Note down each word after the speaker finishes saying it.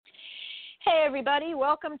Hey, everybody.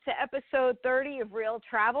 Welcome to episode 30 of Real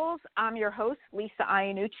Travels. I'm your host, Lisa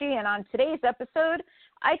Iannucci, and on today's episode,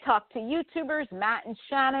 I talk to YouTubers Matt and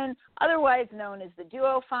Shannon, otherwise known as the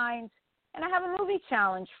Duo Finds, and I have a movie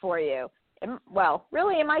challenge for you. Well,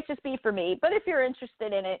 really, it might just be for me, but if you're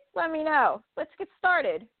interested in it, let me know. Let's get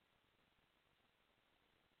started.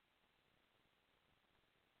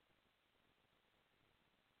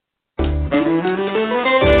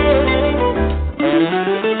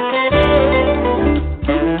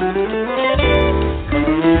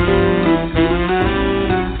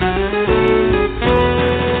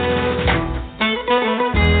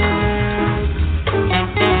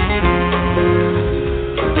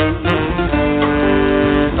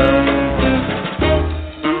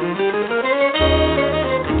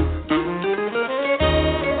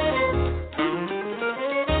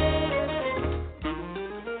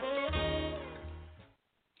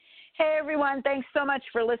 Thanks so much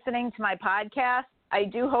for listening to my podcast. I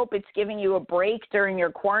do hope it's giving you a break during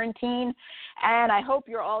your quarantine, and I hope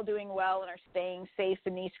you're all doing well and are staying safe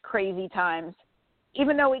in these crazy times.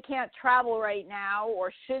 Even though we can't travel right now,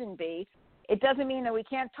 or shouldn't be, it doesn't mean that we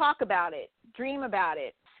can't talk about it, dream about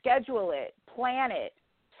it, schedule it, plan it.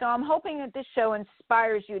 So I'm hoping that this show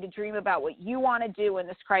inspires you to dream about what you want to do when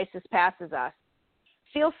this crisis passes us.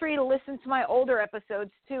 Feel free to listen to my older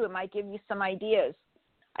episodes, too. It might give you some ideas.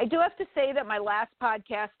 I do have to say that my last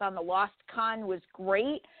podcast on the Lost Con was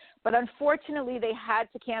great, but unfortunately they had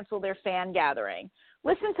to cancel their fan gathering.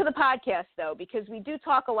 Listen to the podcast, though, because we do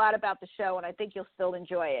talk a lot about the show, and I think you'll still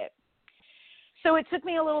enjoy it. So it took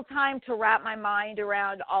me a little time to wrap my mind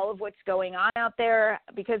around all of what's going on out there,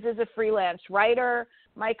 because as a freelance writer,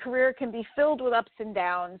 my career can be filled with ups and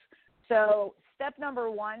downs. So step number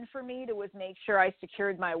one for me was make sure I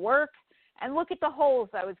secured my work, and look at the holes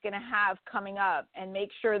I was going to have coming up and make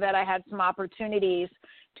sure that I had some opportunities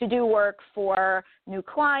to do work for new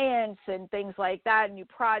clients and things like that, new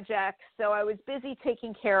projects. So I was busy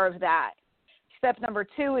taking care of that. Step number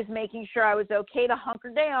two is making sure I was okay to hunker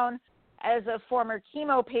down. As a former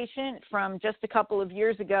chemo patient from just a couple of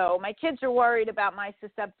years ago, my kids are worried about my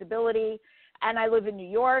susceptibility, and I live in New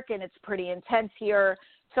York, and it's pretty intense here.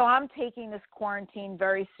 So I'm taking this quarantine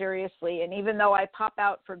very seriously, and even though I pop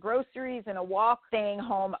out for groceries and a walk, staying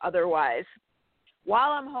home otherwise.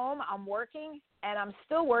 While I'm home, I'm working, and I'm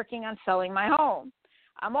still working on selling my home.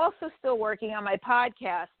 I'm also still working on my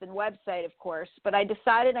podcast and website, of course, but I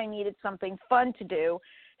decided I needed something fun to do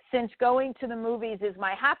since going to the movies is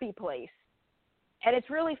my happy place. And it's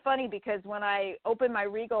really funny because when I open my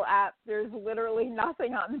Regal app, there's literally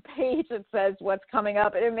nothing on the page that says what's coming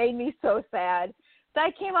up, and it made me so sad. So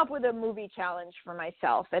I came up with a movie challenge for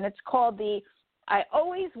myself, and it's called the I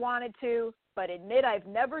Always Wanted to, but Admit I've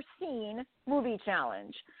Never Seen movie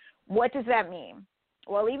challenge. What does that mean?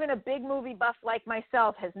 Well, even a big movie buff like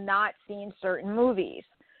myself has not seen certain movies.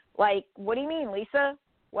 Like, what do you mean, Lisa?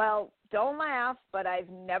 Well, don't laugh, but I've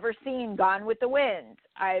never seen Gone with the Wind.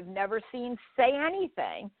 I've never seen Say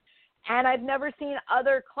Anything. And I've never seen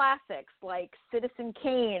other classics like Citizen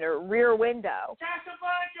Kane or Rear Window. Casablanca!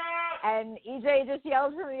 And EJ just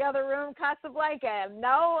yelled from the other room, Casablanca.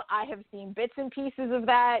 No, I have seen bits and pieces of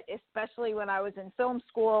that, especially when I was in film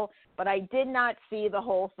school, but I did not see the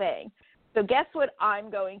whole thing. So guess what I'm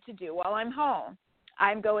going to do while I'm home?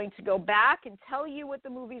 I'm going to go back and tell you what the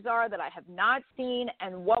movies are that I have not seen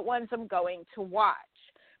and what ones I'm going to watch.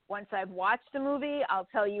 Once I've watched the movie, I'll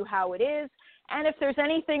tell you how it is. And if there's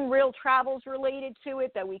anything Real Travels related to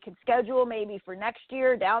it that we could schedule maybe for next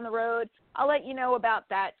year down the road, I'll let you know about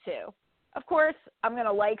that too. Of course, I'm going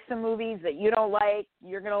to like some movies that you don't like.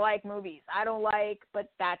 You're going to like movies I don't like, but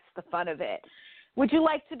that's the fun of it. Would you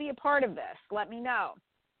like to be a part of this? Let me know.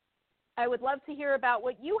 I would love to hear about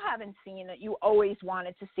what you haven't seen that you always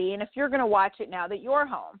wanted to see, and if you're going to watch it now that you're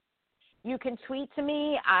home. You can tweet to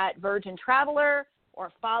me at Virgin Traveler or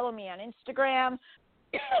follow me on Instagram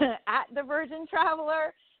at The Virgin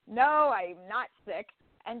Traveler. No, I'm not sick.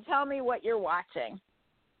 And tell me what you're watching.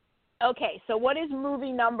 Okay, so what is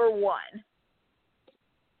movie number one?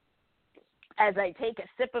 As I take a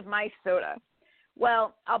sip of my soda.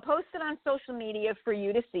 Well, I'll post it on social media for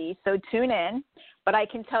you to see, so tune in. But I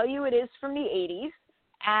can tell you it is from the 80s,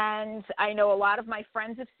 and I know a lot of my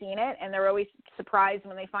friends have seen it, and they're always surprised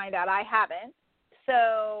when they find out I haven't.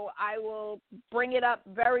 So I will bring it up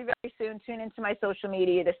very, very soon. Tune into my social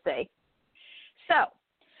media to see. So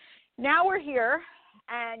now we're here,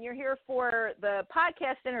 and you're here for the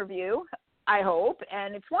podcast interview, I hope,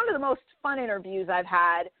 and it's one of the most fun interviews I've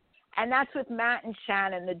had, and that's with Matt and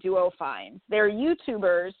Shannon, the Duo Finds. They're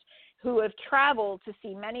YouTubers who have traveled to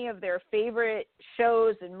see many of their favorite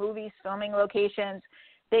shows and movies, filming locations.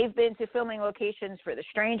 They've been to filming locations for The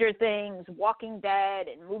Stranger Things, Walking Dead,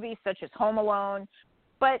 and movies such as Home Alone.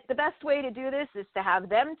 But the best way to do this is to have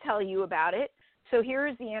them tell you about it. So here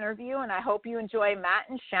is the interview, and I hope you enjoy Matt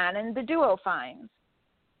and Shannon, the Duo Finds.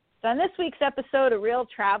 So on this week's episode of Real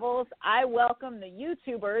Travels, I welcome the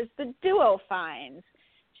YouTubers, the Duo Finds.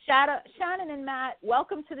 Shannon and Matt,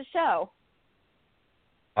 welcome to the show.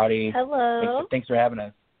 Howdy. Hello. Thanks for having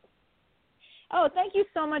us. Oh, thank you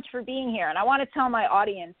so much for being here. And I want to tell my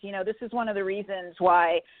audience, this is one of the reasons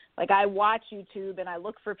why, I watch YouTube and I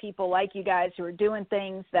look for people like you guys who are doing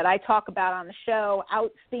things that I talk about on the show,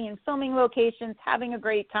 out seeing filming locations, having a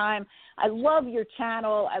great time. I love your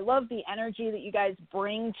channel. I love the energy that you guys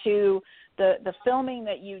bring to the filming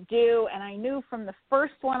that you do. And I knew from the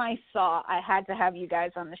first one I saw, I had to have you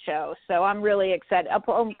guys on the show. So I'm really excited.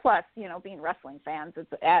 Plus, being wrestling fans,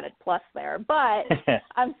 it's an added plus there. But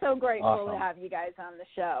I'm so grateful to have you guys on the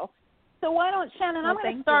show. So why don't, Shannon, I'm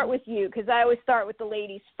going to start with you because I always start with the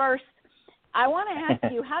ladies first. I want to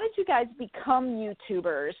ask you, how did you guys become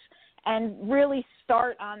YouTubers and really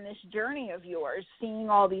start on this journey of yours,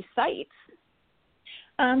 seeing all these sites?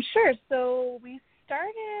 Sure. So we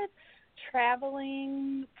started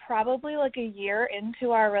traveling probably a year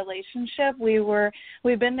into our relationship.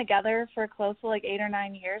 We've been together for close to 8 or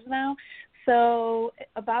 9 years now. So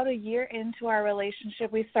about a year into our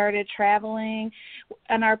relationship, we started traveling,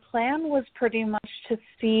 and our plan was pretty much to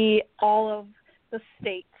see all of the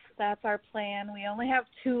states. That's our plan. We only have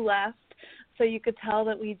 2 left, so you could tell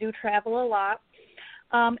that we do travel a lot.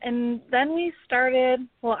 And then I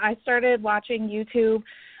started watching YouTube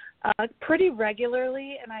pretty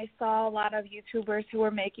regularly, and I saw a lot of YouTubers who were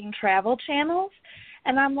making travel channels.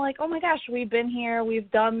 And I'm like, oh, my gosh, we've been here. We've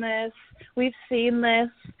done this. We've seen this.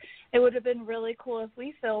 It would have been really cool if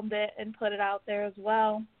we filmed it and put it out there as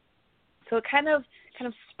well. So it kind of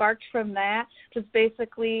sparked from that. Just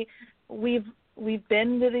basically, we've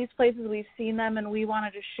been to these places, we've seen them, and we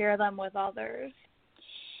wanted to share them with others.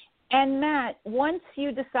 And Matt, once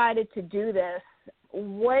you decided to do this,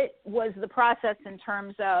 what was the process in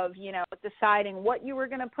terms of, deciding what you were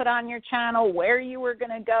going to put on your channel, where you were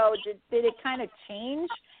going to go? Did it kind of change?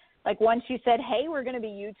 Once you said, hey, we're going to be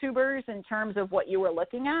YouTubers, in terms of what you were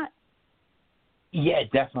looking at? Yeah,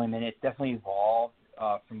 definitely, man. It's definitely evolved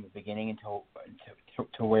from the beginning until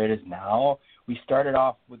to where it is now. We started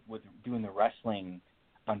off with doing the wrestling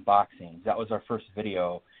unboxings. That was our first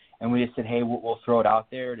video. And we just said, hey, we'll throw it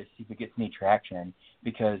out there to see if it gets any traction,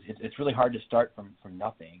 because it's really hard to start from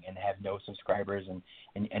nothing and have no subscribers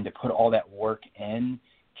and to put all that work in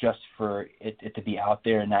just for it to be out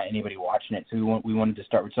there and not anybody watching it. So we wanted to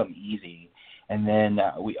start with something easy. And then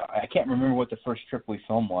I can't remember what the first trip we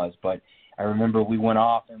filmed was, but I remember we went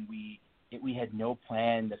off and we had no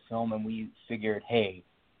plan to film, and we figured, hey,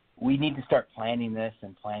 we need to start planning this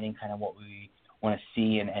and planning kind of what we want to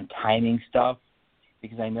see and timing stuff,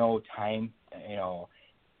 because I know time,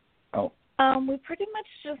 We pretty much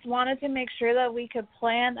just wanted to make sure that we could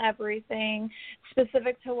plan everything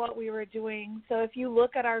specific to what we were doing. So if you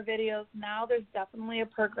look at our videos now, there's definitely a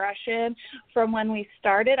progression from when we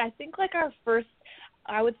started. I think our first,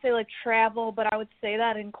 I would say travel, but I would say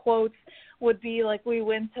that in quotes, would be we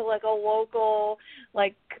went to a local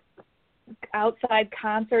outside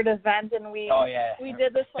concert event, and we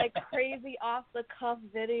did this crazy off the cuff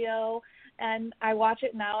video, and I watch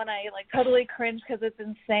it now and I totally cringe because it's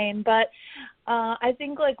insane. But I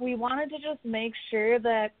think we wanted to just make sure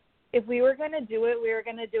that if we were going to do it, we were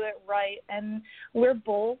going to do it right. And we're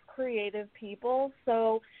both creative people,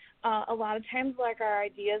 so a lot of times our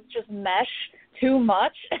ideas just mesh too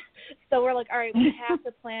much. So we're all right, we have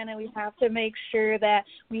to plan and we have to make sure that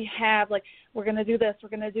we have we're going to do this, we're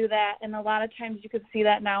going to do that. And a lot of times you could see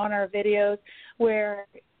that now in our videos, where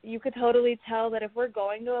you could totally tell that if we're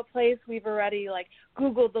going to a place, we've already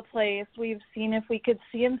Googled the place, we've seen if we could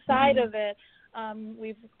see inside of it.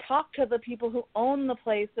 We've talked to the people who own the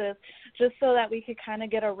places, just so that we could kind of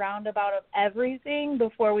get a roundabout of everything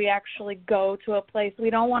before we actually go to a place. We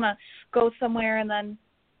don't want to go somewhere and then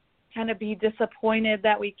kind of be disappointed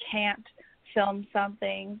that we can't film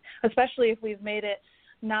something, especially if we've made it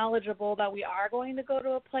knowledgeable that we are going to go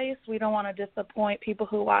to a place. We don't want to disappoint people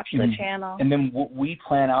who watch the channel. And then we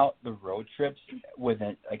plan out the road trips with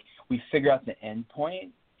it. We figure out the end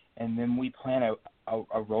point, and then we plan a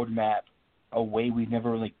roadmap a way we've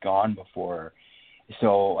never really gone before.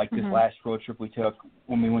 So this last road trip we took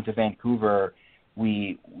when we went to Vancouver,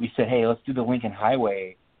 we said, hey, let's do the Lincoln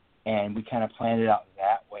Highway, and we kind of planned it out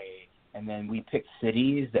that way. And then we picked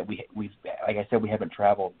cities that we've like I said, we haven't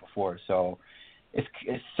traveled before. So it's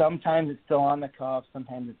sometimes it's still on the cuff,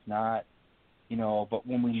 sometimes it's not, but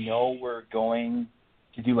when we know we're going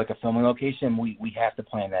to do like a filming location, we have to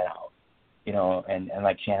plan that out, you know, and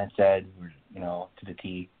like Shannon said, you know, to the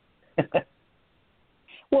T.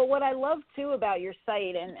 Well, what I love, too, about your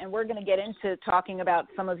site, and we're going to get into talking about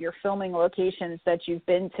some of your filming locations that you've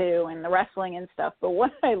been to and the wrestling and stuff, but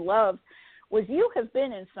what I love was you have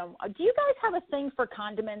been in some – do you guys have a thing for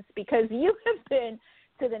condiments? Because you have been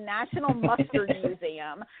to the National Mustard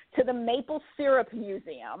Museum, to the Maple Syrup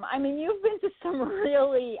Museum. I mean, you've been to some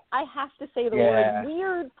really, I have to say the word,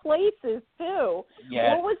 weird places, too.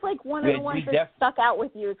 Yeah. What was, like, one of the ones that stuck out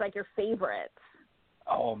with you as, like, your favorites?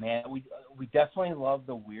 Oh man, we definitely love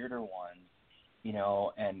the weirder ones, you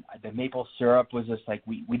know. And the maple syrup was just like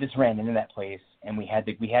we just ran into that place, and we had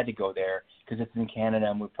to go there because it's in Canada,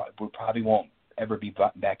 and we probably won't ever be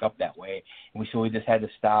back up that way. And so we just had to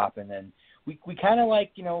stop, and then we kind of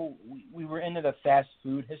like, you know, we were into the fast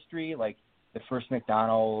food history, like the first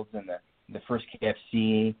McDonald's and the first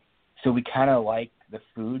KFC. So we kind of like the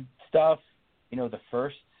food stuff, you know, the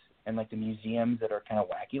first. And, like, the museums that are kind of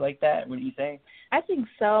wacky like that. What do you think? I think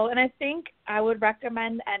so. And I think I would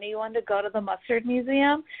recommend anyone to go to the Mustard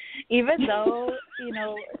Museum, even though, you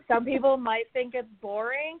know, some people might think it's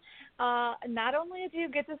boring. Not only do you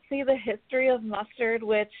get to see the history of mustard,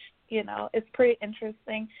 which, you know, is pretty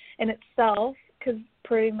interesting in itself because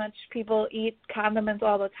pretty much people eat condiments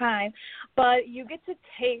all the time, but you get to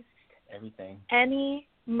taste everything. Any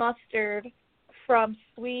mustard from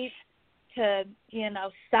sweet to, you know,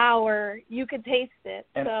 sour, you could taste it.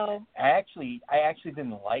 And so I actually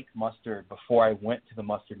didn't like mustard before I went to the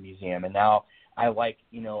Mustard Museum, and now I like,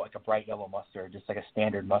 you know, like a bright yellow mustard, just like a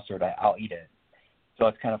standard mustard. I'll eat it. So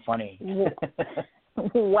it's kind of funny.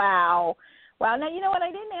 Wow. Now, you know what?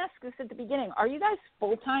 I didn't ask this at the beginning. Are you guys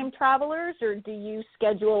full-time travelers, or do you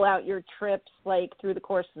schedule out your trips, like, through the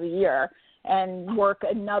course of the year and work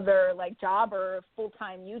another, like, job or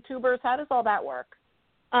full-time YouTubers? How does all that work?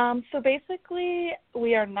 So basically,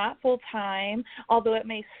 we are not full-time, although it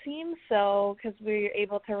may seem so because we're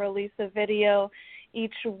able to release a video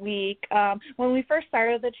each week. When we first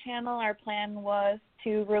started the channel, our plan was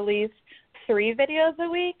to release 3 videos a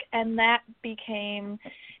week, and that became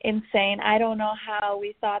insane. I don't know how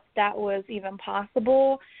we thought that was even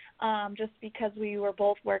possible, just because we were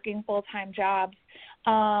both working full-time jobs.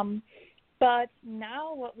 But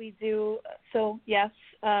now what we do, so yes,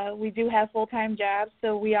 we do have full-time jobs,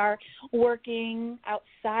 so we are working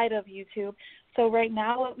outside of YouTube. So right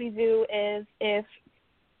now what we do is if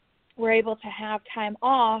we're able to have time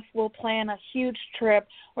off, we'll plan a huge trip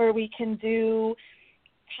where we can do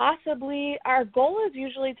possibly, our goal is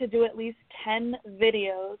usually to do at least 10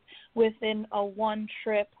 videos within a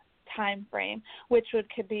one-trip time frame, which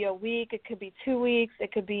could be a week, it could be 2 weeks,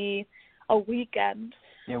 it could be a weekend.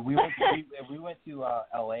 Yeah, we went to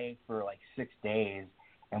LA for like 6 days,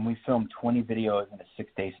 and we filmed 20 videos in a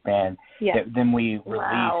 6-day span. Yeah. Then we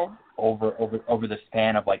released over the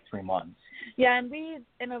span of like 3 months. Yeah,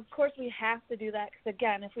 and of course we have to do that because,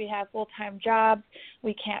 again, if we have full-time jobs,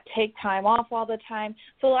 we can't take time off all the time.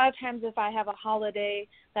 So a lot of times if I have a holiday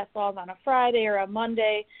that falls on a Friday or a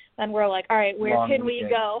Monday, then we're like, all right, where can we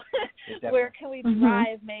go? Where can we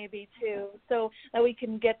drive maybe too? So that we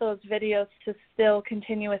can get those videos to still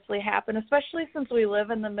continuously happen, especially since we live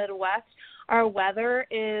in the Midwest. Our weather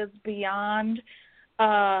is beyond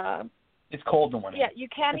it's cold in winter. Yeah, you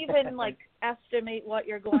can't even like estimate what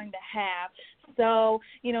you're going to have. So,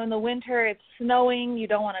 you know, in the winter it's snowing. You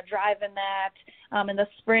don't want to drive in that. In the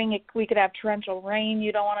spring we could have torrential rain.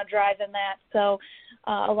 You don't want to drive in that. So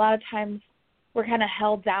a lot of times we're kind of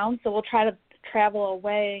held down. So we'll try to travel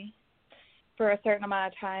away for a certain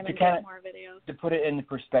amount of time and get more videos. To put it into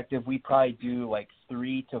perspective, we probably do like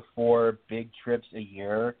 3 to 4 big trips a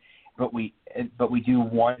year, but we do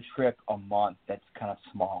one trip a month that's kind of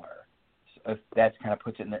smaller. That kind of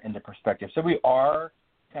puts it into perspective. So we are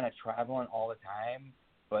kind of traveling all the time,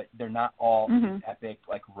 but they're not all epic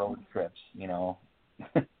like road trips, you know.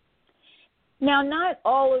 Now, not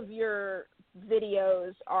all of your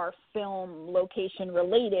videos are film location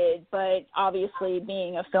related, but obviously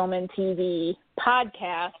being a film and TV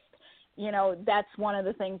podcast, you know, that's one of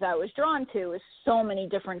the things I was drawn to is so many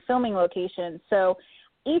different filming locations. So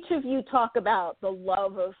each of you talk about the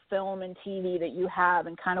love of film and TV that you have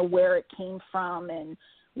and kind of where it came from and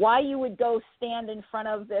why you would go stand in front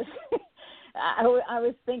of this. I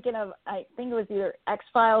was thinking of, I think it was either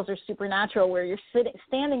X-Files or Supernatural, where you're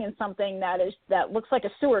standing in something that looks like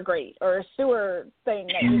a sewer grate or a sewer thing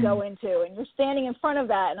that you go into, and you're standing in front of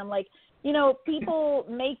that. And I'm like, you know, people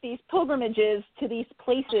make these pilgrimages to these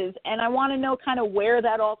places, and I want to know kind of where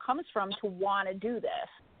that all comes from to want to do this.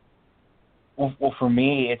 Well, for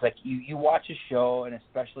me, it's like you watch a show, and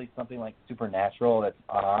especially something like Supernatural that's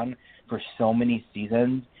on for so many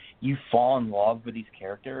seasons, you fall in love with these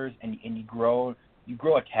characters, and you grow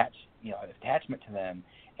attachment to them,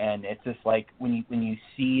 and it's just like when you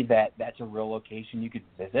see that that's a real location you could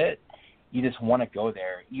visit, you just want to go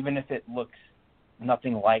there, even if it looks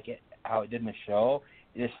nothing like it how it did in the show.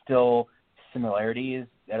 There's still similarities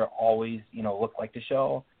that are always look like the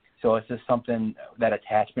show. So it's just something, that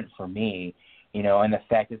attachment for me, and the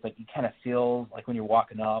fact is like you kind of feel like when you're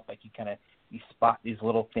walking up, like you spot these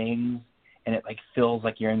little things, and it like feels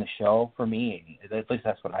like you're in the show. For me, at least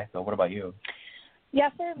that's what I feel. What about you? Yeah,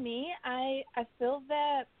 for me, I feel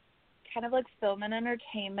that kind of like film and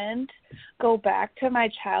entertainment go back to my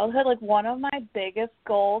childhood. Like one of my biggest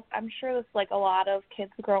goals, I'm sure this like a lot of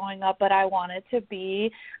kids growing up, but I wanted to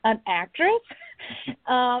be an actress.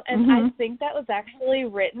 And I think that was actually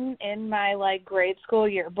written in my like grade school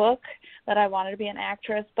yearbook that I wanted to be an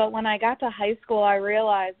actress. But when I got to high school, I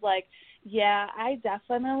realized like, yeah, I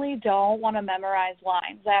definitely don't want to memorize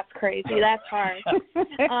lines. That's crazy. That's hard.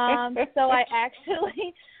 So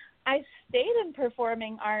I stayed in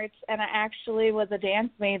performing arts, and I actually was a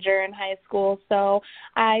dance major in high school. So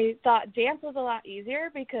I thought dance was a lot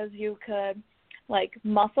easier because you could like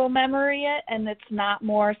muscle memory it, and it's not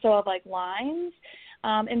more so of like lines.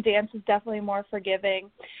 And dance is definitely more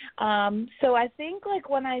forgiving. So I think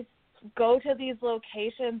like when I go to these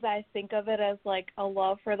locations, I think of it as like a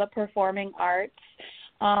love for the performing arts,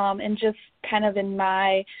 and just kind of in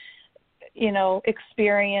my,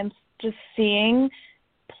 experience, just seeing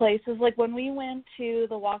places like when we went to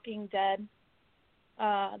The Walking Dead,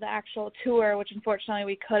 the actual tour, which unfortunately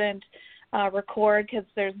we couldn't record because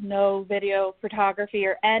there's no video photography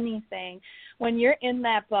or anything. When you're in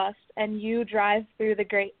that bus and you drive through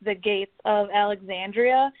the gates of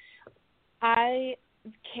Alexandria, I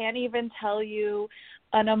can't even tell you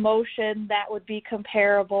an emotion that would be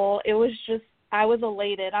comparable. It was just, I was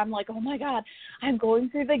elated. I'm like, oh my God, I'm going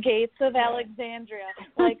through the gates of Alexandria.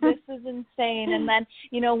 Like, this is insane. And then,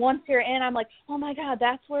 once you're in, I'm like, oh my God,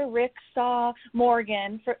 that's where Rick saw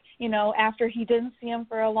Morgan for, after he didn't see him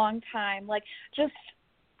for a long time. Like, just,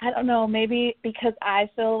 I don't know, maybe because I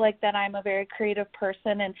feel like that I'm a very creative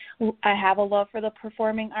person and I have a love for the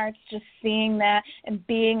performing arts, just seeing that and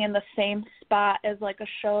being in the same spot as like a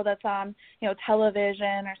show that's on,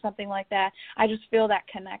 television or something like that. I just feel that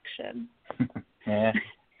connection. Yeah.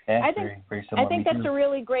 I think that's a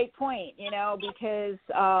really great point, because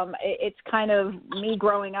it's kind of me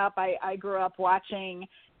growing up. I grew up watching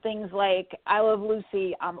things like I Love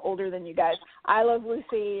Lucy. I'm older than you guys. I Love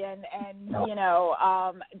Lucy, and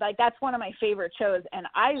like that's one of my favorite shows. And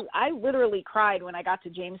I literally cried when I got to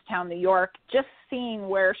Jamestown, New York, just seeing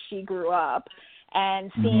where she grew up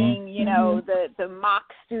and seeing, the mock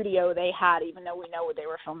studio they had, even though we know they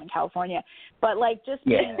were filmed in California. But like just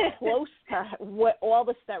being close to what all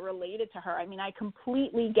this that related to her. I mean, I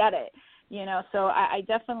completely get it, so I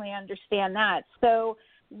definitely understand that. So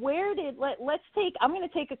I'm going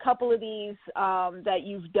to take a couple of these that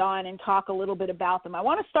you've done and talk a little bit about them. I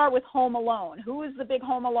want to start with Home Alone. Who is the big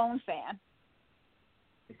Home Alone fan?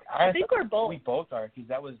 I think we're both. We both are, because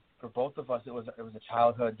that was, for both of us, it was a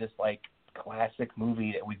childhood, just like classic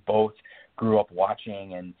movie that we both grew up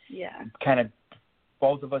watching, and kind of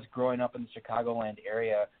both of us growing up in the Chicagoland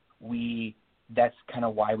area, that's kind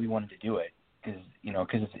of why we wanted to do it. Because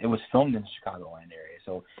it was filmed in the Chicagoland area,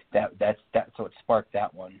 so so it sparked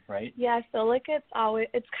that one, right? Yeah, I feel like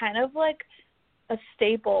it's kind of like a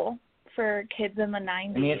staple for kids in the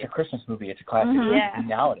 90s. I mean, it's a Christmas movie. It's a classic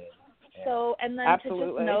nowadays. Yeah. So, and then Absolutely.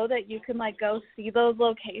 to just know that you can like go see those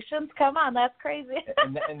locations, come on, that's crazy.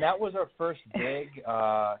 and that was our first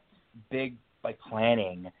big like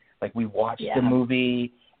planning. Like we watched the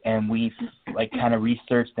movie, and we like kind of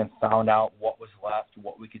researched and found out what was left,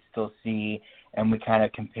 what we could still see, and we kind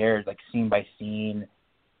of compared like scene by scene,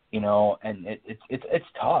 and it's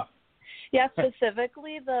tough. Yeah,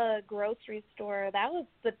 specifically the grocery store, that was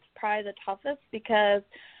probably the toughest because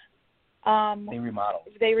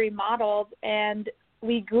they remodeled, and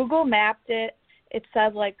we Google mapped it. It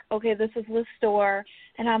said like, okay, this is the store,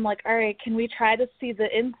 and I'm like, all right, can we try to see the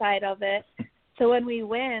inside of it? So when we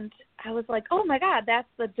went, I was like, oh my God, that's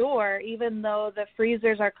the door, even though the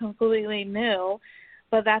freezers are completely new,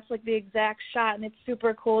 but that's like the exact shot, and it's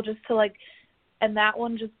super cool just to like, and that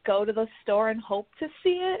one, just go to the store and hope to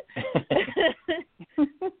see it.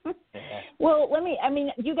 Well,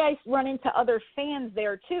 you guys run into other fans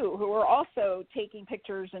there too, who are also taking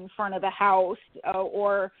pictures in front of the house,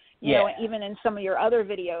 or even in some of your other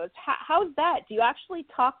videos. How's that? Do you actually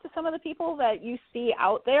talk to some of the people that you see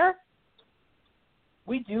out there?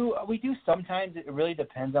 We do sometimes. It really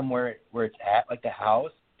depends on where it's at, like the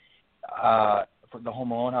house. For the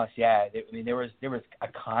Home Alone house, yeah. There was a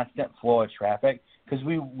constant flow of traffic because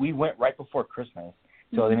we went right before Christmas.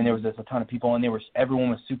 So there was just a ton of people, and everyone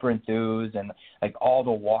was super enthused, and like all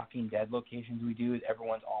the Walking Dead locations we do,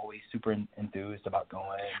 everyone's always super enthused about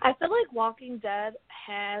going. I feel like Walking Dead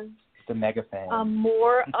has a mega fan.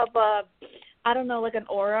 More of a, I don't know, like an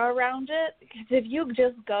aura around it. Because if you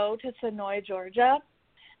just go to Sonoy, Georgia,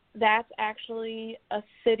 that's actually a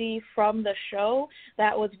city from the show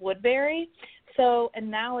that was Woodbury. So, and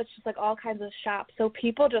now it's just like all kinds of shops. So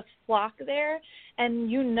people just flock there, and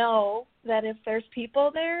you know that if there's people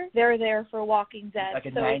there, they're there for Walking Dead. Like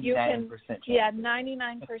a so 99% chance. Yeah,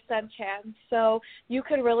 99% chance. So you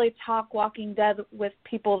could really talk Walking Dead with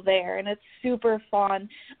people there, and it's super fun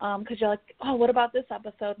because you're like, oh, what about this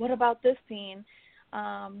episode? What about this scene?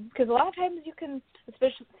 Because a lot of times you can,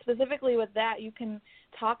 specifically with that, you can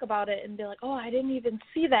talk about it and be like, oh, I didn't even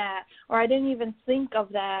see that, or I didn't even think of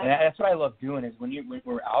that. And that's what I love doing is when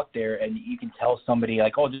we're out there and you can tell somebody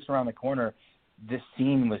like, oh, just around the corner, this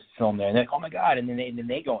scene was filmed there, and they're like, oh my God, and then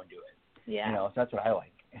they go and do it. Yeah. So that's what I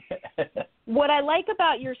like. What I like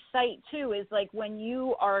about your site too is like when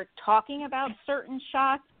you are talking about certain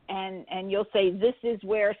shots and you'll say this is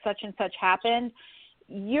where such and such happened.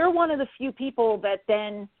 You're one of the few people that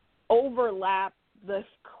then overlap the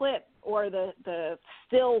clip or the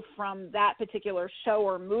still from that particular show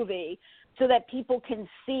or movie so that people can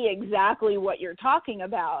see exactly what you're talking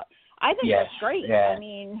about. I think that's great. Yeah. I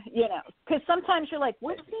mean, because sometimes you're like,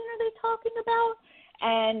 what scene are they talking about?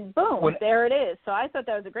 And boom, there it is. So I thought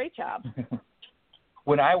that was a great job.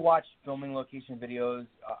 When I watch filming location videos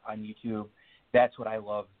on YouTube, that's what I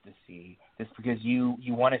love to see. Just because you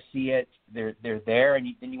want to see it, they're there, and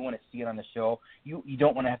then you want to see it on the show. You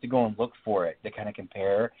don't want to have to go and look for it to kind of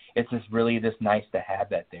compare. It's just really just nice to have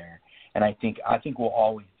that there, and I think we'll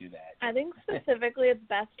always do that. I think specifically it's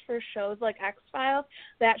best for shows like X-Files.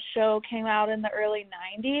 That show came out in the early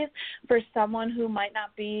 90s. For someone who might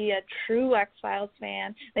not be a true X-Files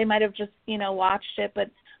fan, they might have just watched it, but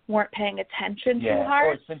weren't paying attention too hard.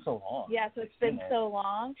 Oh, it's been so long. Yeah, so it's been so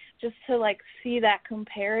long. Just to see that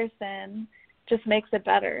comparison just makes it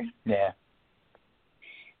better. Yeah.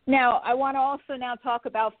 Now, I want to also now talk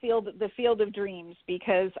about the Field of Dreams,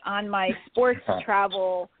 because on my sports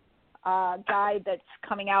travel guide that's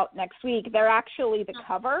coming out next week, they're actually the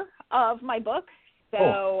cover of my book.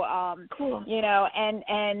 So, cool.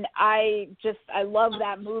 And I love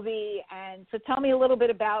that movie. And so tell me a little bit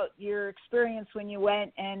about your experience when you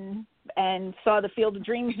went and saw the Field of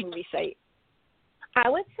Dreams movie site. I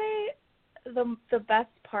would say the best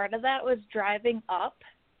part of that was driving up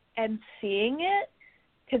and seeing it,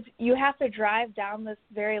 because you have to drive down this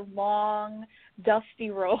very long,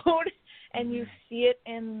 dusty road, and you see it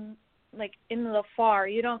in the far.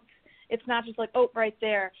 It's not just right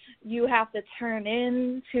there. You have to turn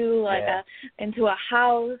into into a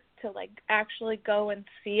house to actually go and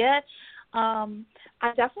see it.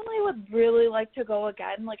 I definitely would really like to go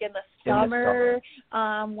again, in the summer,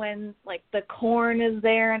 when the corn is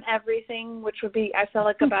there and everything, which would be, I feel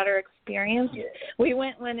like, a better experience. Yeah. We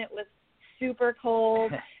went when it was super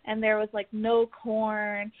cold and there was no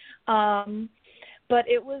corn. But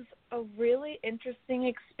it was a really interesting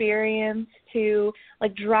experience to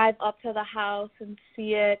drive up to the house and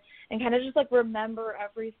see it and kind of just remember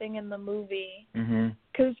everything in the movie.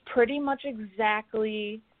 Because it's pretty much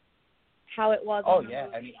exactly how it was. Oh, yeah.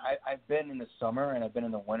 I mean, I've been in the summer and I've been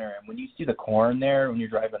in the winter, and when you see the corn there when you're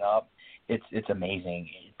driving up, it's amazing.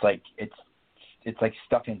 It's like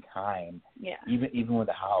stuck in time. Yeah. Even with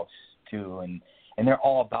the house too, and they're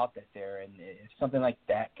all about that there. And if something like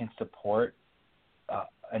that can support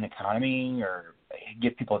an economy or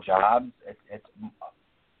give people jobs,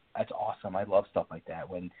 that's awesome. I love stuff like that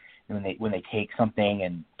when they take something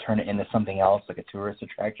and turn it into something else, like a tourist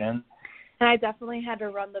attraction. And I definitely had to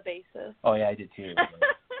run the bases. Oh yeah, I did too.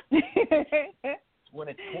 when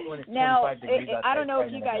it's now, 25 degrees outside, I don't know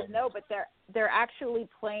if you guys know, but they're actually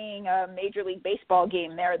playing a Major League Baseball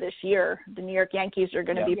game there this year. The New York Yankees are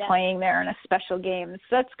going to be playing there in a special game.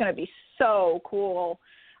 So that's going to be so cool.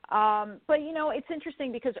 But, it's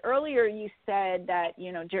interesting because earlier you said that,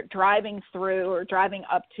 driving through or driving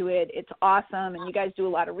up to it, it's awesome, and you guys do a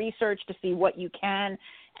lot of research to see what you can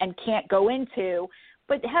and can't go into.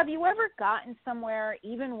 But have you ever gotten somewhere,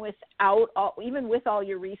 even with all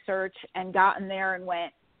your research, and gotten there and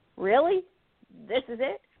went, really? This is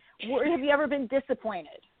it? Or have you ever been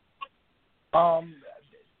disappointed?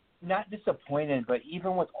 Not disappointed, but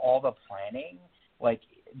even with all the planning,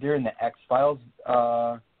 during the X-Files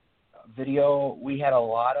video, we had a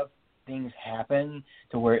lot of things happen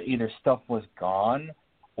to where either stuff was gone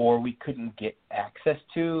or we couldn't get access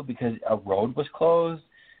to because a road was closed.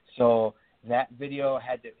 So that video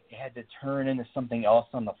had to turn into something else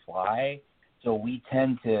on the fly. So we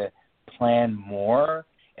tend to plan more,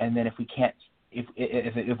 and then if we can't,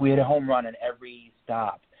 if we hit a home run on every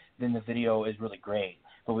stop, then the video is really great.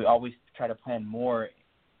 But we always try to plan more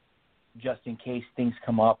just in case things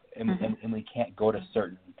come up and we can't go to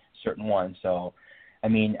certain ones. So, I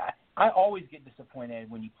mean, I always get disappointed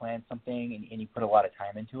when you plan something and you put a lot of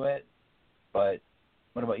time into it. But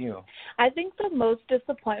what about you? I think the most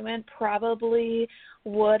disappointment probably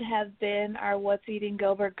would have been our What's Eating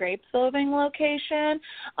Gilbert Grape filming location,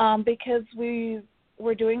 because we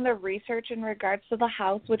were doing the research in regards to the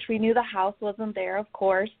house, which we knew the house wasn't there, of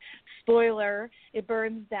course. Spoiler, it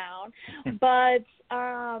burns down. But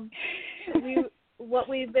what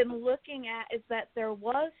we've been looking at is that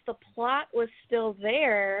the plot was still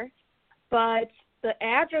there, but the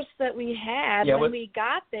address that we had when we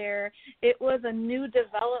got there, it was a new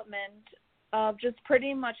development of just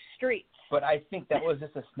pretty much streets. But I think that was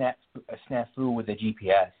just a snafu with the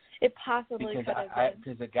GPS. It possibly could have been.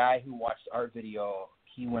 Because the guy who watched our video,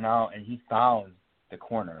 he went out and he found the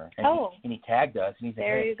corner. And he tagged us. And he's like,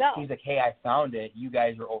 there you go. He's like, hey, I found it. You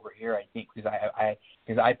guys are over here, I think, because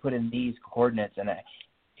I put in these coordinates and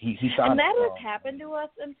he found it. And that has happened to us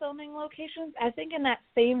in filming locations. I think in that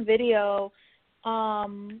same video,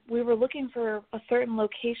 we were looking for a certain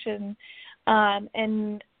location,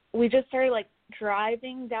 and we just started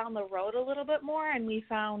driving down the road a little bit more, and we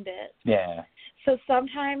found it. Yeah. So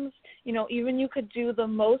sometimes, even you could do the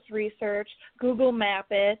most research, Google map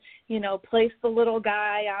it, place the little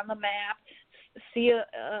guy on the map, see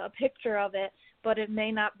a picture of it, but it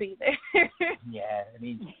may not be there. Yeah, I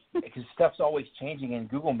mean, because stuff's always changing, and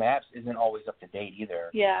Google Maps isn't always up to date either.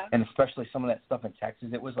 Yeah. And especially some of that stuff in Texas,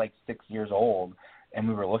 it was 6 years old, and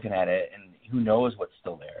we were looking at it, and who knows what's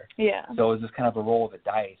still there. Yeah. So it was just kind of a roll of the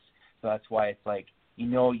dice. So that's why it's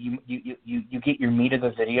you get your meat of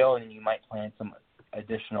the video, and you might plan some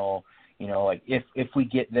additional, if we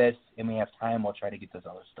get this and we have time, we'll try to get this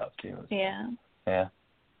other stuff too. Yeah. Yeah.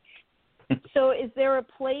 So is there a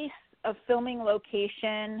place, a filming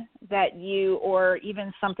location that you, or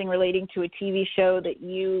even something relating to a TV show that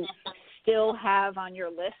you still have on your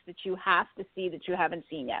list that you have to see that you haven't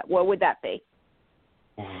seen yet? What would that be?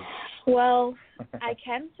 Well, I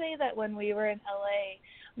can say that when we were in LA,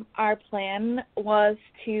 our plan was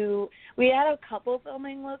we had a couple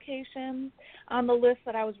filming locations on the list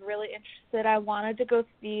that I was really interested. I wanted to go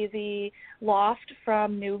see the loft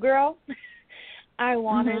from New Girl. I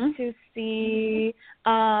wanted to see,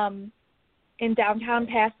 in downtown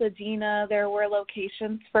Pasadena, there were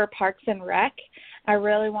locations for Parks and Rec. I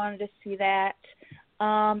really wanted to see that.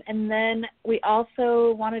 And then we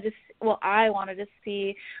also I wanted to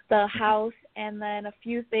see the house and then a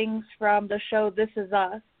few things from the show This Is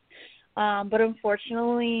Us. But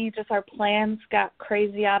unfortunately, just our plans got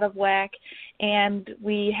crazy out of whack, and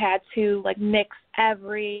we had to mix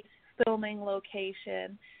every filming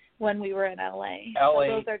location when we were in LA. So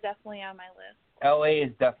those are definitely on my list. LA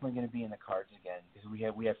is definitely going to be in the cards again because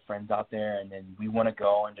we have friends out there, and then we want to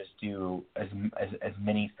go and just do as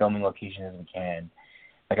many filming locations as we can.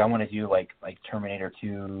 I want to do like Terminator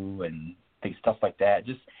 2 and stuff like that.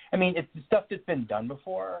 Just, I mean, it's stuff that's been done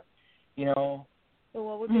before, So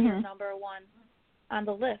what would be your number one on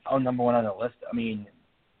the list? Oh, number one on the list. I mean,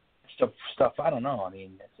 stuff. I don't know. I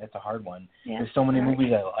mean, that's a hard one. Yeah. There's so many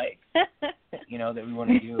movies I like, that we want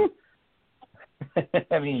to do.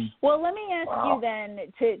 I mean. Well, let me ask you then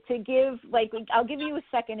to give, I'll give you a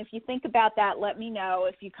second. If you think about that, let me know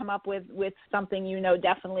if you come up with something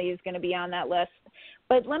definitely is going to be on that list.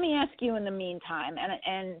 But let me ask you in the meantime,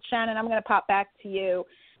 and Shannon, I'm going to pop back to you.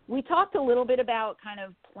 We talked a little bit about kind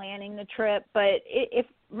of planning the trip, but if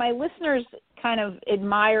my listeners kind of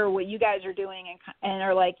admire what you guys are doing and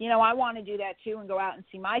are like, I want to do that too and go out and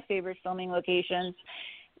see my favorite filming locations,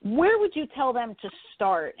 where would you tell them to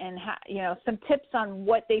start and, some tips on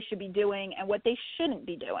what they should be doing and what they shouldn't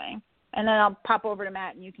be doing? And then I'll pop over to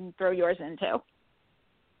Matt and you can throw yours in too.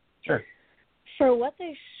 Sure. For what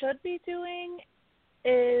they should be doing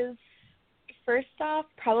is, first off,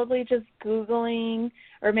 probably just Googling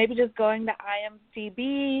or maybe just going to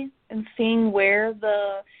IMDb and seeing where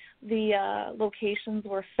the locations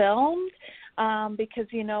were filmed. Because,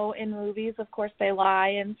 in movies, of course, they lie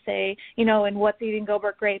and say, in What's Eating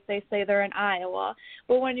Gilbert Grape, they say they're in Iowa.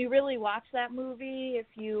 But when you really watch that movie, if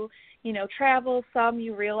you, travel some,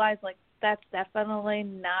 you realize, that's definitely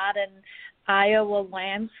not an Iowa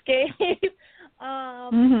landscape.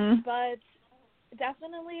 But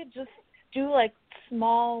definitely just do,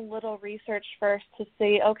 small little research first to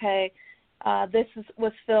see, okay,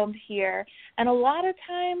 was filmed here. And a lot of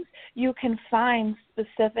times you can find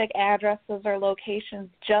specific addresses or locations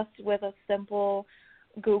just with a simple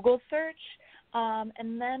Google search.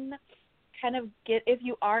 And then kind of if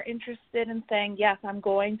you are interested in saying, yes, I'm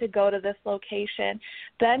going to go to this location,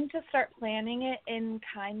 then to start planning it in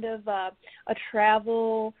kind of a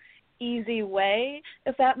travel easy way,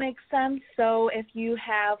 if that makes sense. So if you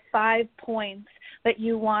have 5 points that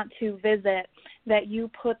you want to visit, that you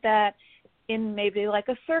put that in maybe like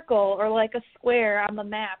a circle or like a square on the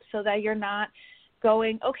map, so that you're not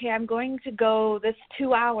going, okay, I'm going to go this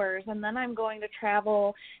 2 hours and then I'm going to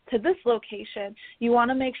travel to this location. You want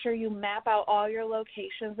to make sure you map out all your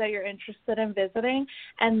locations that you're interested in visiting,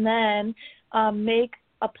 and then make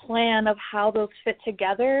a plan of how those fit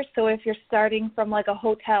together. So if you're starting from like a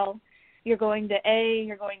hotel, you're going to A,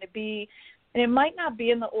 you're going to B, and it might not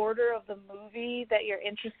be in the order of the movie that you're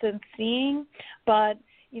interested in seeing, but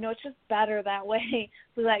it's just better that way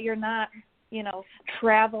so that you're not,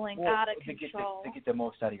 traveling out of control. To get the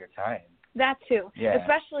most out of your time. That too. Yeah.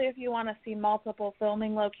 Especially if you want to see multiple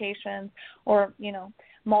filming locations or,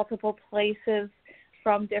 multiple places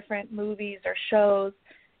from different movies or shows.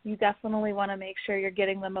 You definitely want to make sure you're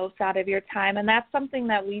getting the most out of your time. And that's something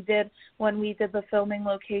that we did when we did the filming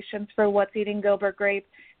locations for What's Eating Gilbert Grape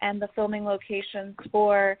and the filming locations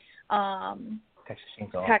for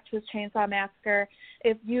Texas Chainsaw Massacre.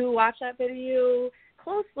 If you watch that video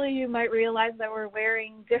closely, you might realize that we're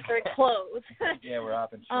wearing different clothes. Yeah, we're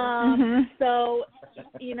up in shirts. So,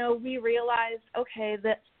 we realized, okay,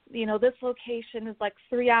 that, this location is like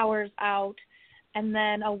 3 hours out, and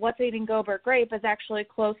then What's Eating Gilbert Grape is actually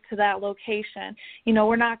close to that location.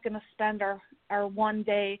 We're not going to spend our one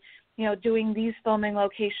day, doing these filming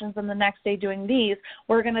locations and the next day doing these.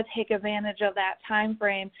 We're going to take advantage of that time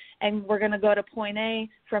frame, and we're going to go to point A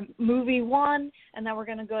from movie 1, and then we're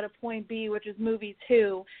going to go to point B, which is movie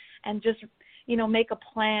 2, and just, make a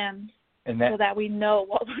plan so that we know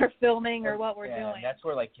what we're filming or what we're doing. And that's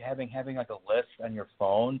where like having like a list on your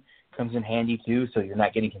phone comes in handy too, so you're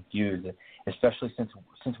not getting confused. Especially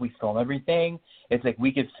since we film everything, it's like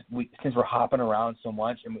since we're hopping around so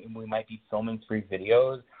much, and we might be filming 3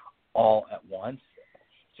 videos all at once.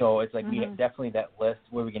 So it's like we have definitely that list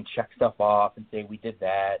where we can check stuff off and say we did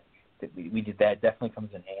that we did that. It definitely comes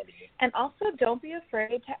in handy. And also, don't be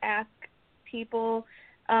afraid to ask people,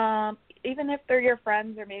 even if they're your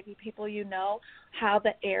friends or maybe people how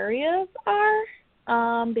the areas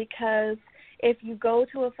are, because if you go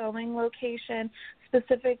to a filming location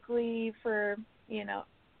specifically for,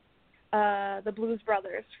 the Blues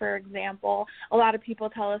Brothers, for example, a lot of people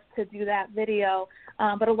tell us to do that video,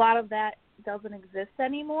 but a lot of that doesn't exist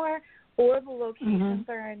anymore, or the locations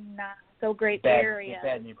are in not so great areas.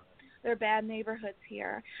 They're bad neighborhoods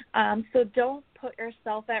here. So don't put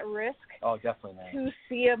yourself at risk. Oh, definitely not. To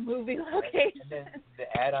see a movie location. And then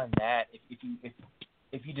to add on that,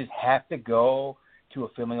 if you just have to go to a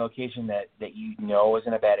filming location that is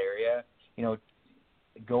in a bad area,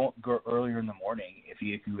 go earlier in the morning if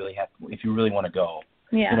you really want to go.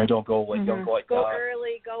 Yeah. Don't go like don't go at go dusk.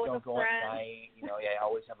 Early. Go with a friend. Don't go at night.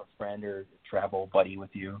 Always have a friend or travel buddy with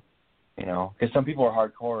you. Because some people are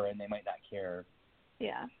hardcore and they might not care.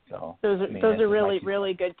 Yeah. So those are really,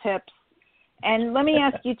 really good tips. And let me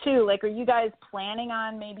ask you too, like, are you guys planning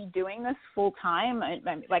on maybe doing this full time?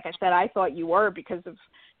 Like I said, I thought you were because of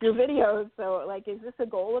your videos. So, like, is this a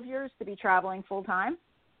goal of yours to be traveling full time?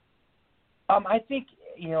 I think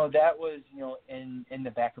that was in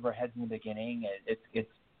the back of our heads in the beginning.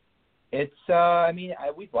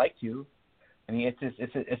 We'd like to. I mean,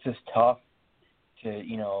 it's just tough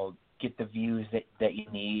to get the views that you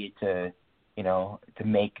need to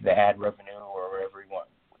make the ad revenue or whatever you want.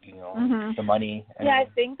 The money. I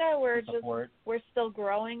think that we're still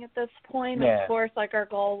growing at this point. Yeah. Of course, like, our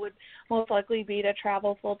goal would most likely be to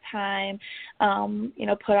travel full time,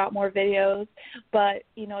 put out more videos. But,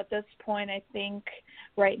 at this point, I think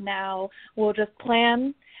right now we'll just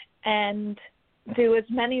plan and do as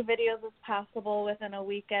many videos as possible within a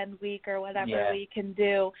week or whatever we can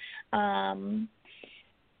do.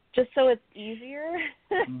 Just so it's easier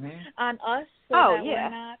on us that we're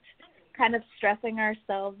not kind of stressing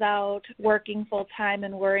ourselves out, working full time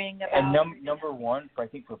and worrying about. And number one, I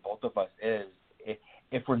think for both of us is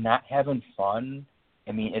if we're not having fun,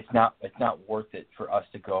 I mean, it's not worth it for us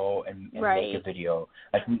to go and make a video.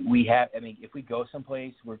 Like if we go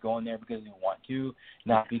someplace, we're going there because we want to,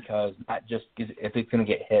 not just because if it's going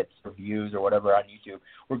to get hits or views or whatever on YouTube.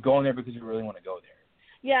 We're going there because we really want to go there.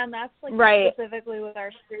 Yeah, and that's like specifically with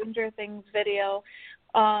our Stranger Things video.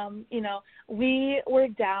 You know, we were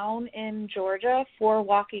down in Georgia for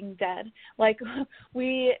Walking Dead. Like,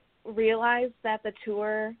 we realized that the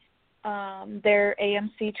tour, their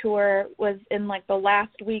AMC tour, was in like the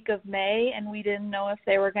last week of May, and we didn't know if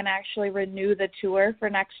they were going to actually renew the tour for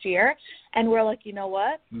next year. And we're like, you know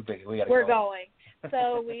what? We're going.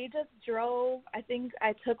 So we just drove. I think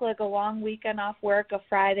I took like a long weekend off work, a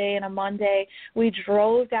Friday and a Monday. We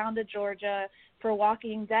drove down to Georgia for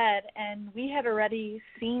Walking Dead, and we had already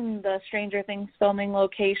seen the Stranger Things filming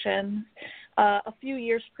locations a few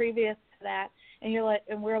years previous to that.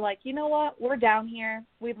 And we're like, you know what? We're down here.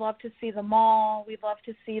 We'd love to see the mall. We'd love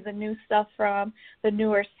to see the new stuff from the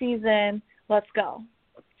newer season. Let's go.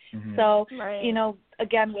 Mm-hmm. So, you know,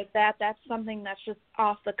 again, with that, that's something that's just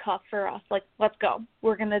off the cuff for us. Like, let's go.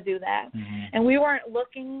 We're going to do that. Mm-hmm. And we weren't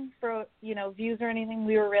looking for, you know, views or anything.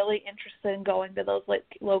 We were really interested in going to those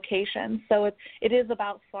locations. So it is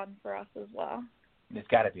about fun for us as well. It's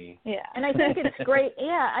got to be. Yeah, and I think it's great.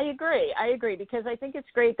 Yeah, I agree because I think it's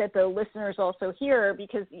great that the listeners also hear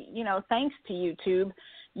because, you know, thanks to YouTube,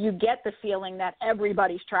 you get the feeling that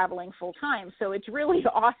everybody's traveling full time. So it's really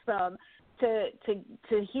awesome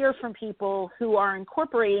to hear from people who are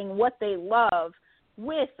incorporating what they love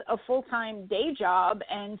with a full-time day job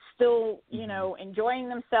and still, you know, enjoying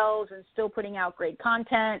themselves and still putting out great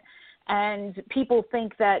content. And people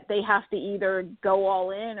think that they have to either go all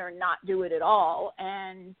in or not do it at all.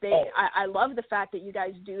 And I love the fact that you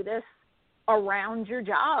guys do this around your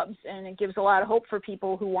jobs, and it gives a lot of hope for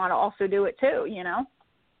people who want to also do it too, you know?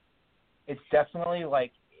 It's definitely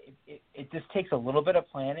like, it just takes a little bit of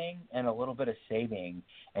planning and a little bit of saving,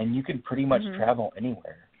 and you can pretty much travel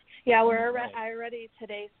anywhere. Yeah, I already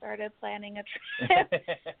today started planning a trip.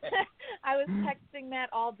 I was texting Matt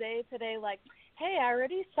all day today like, hey, I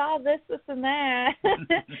already saw this, and that.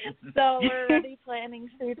 So we're already planning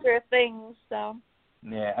future things. So.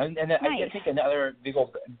 Yeah, and nice. I think another,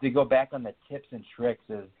 to go back on the tips and tricks,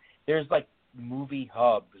 is there's like movie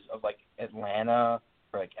hubs of like Atlanta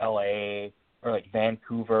or like LA or like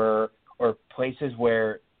Vancouver or places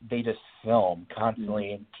where they just film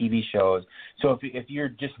constantly in TV shows. So if you're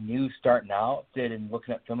just new starting out and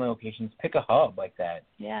looking at filming locations, pick a hub like that.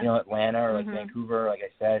 Yeah. You know, Atlanta or like Vancouver, like I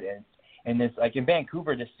said. And it's like in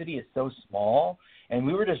Vancouver, the city is so small, and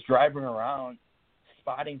we were just driving around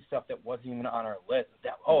spotting stuff that wasn't even on our list.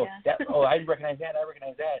 I recognize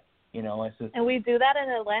that. You know, it's just, and we do that in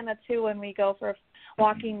Atlanta too when we go for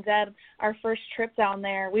Walking Dead. Our first trip down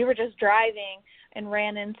there, we were just driving and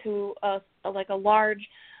ran into a large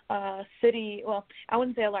city. Well, I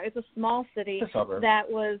wouldn't say a large. It's a small city that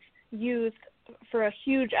was used for a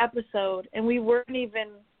huge episode, and we weren't even,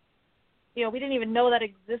 you know, we didn't even know that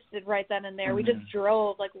existed right then and there. We just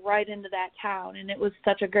drove like right into that town, and it was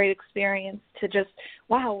such a great experience to just,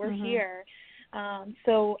 wow, we're here.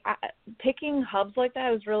 So picking hubs like that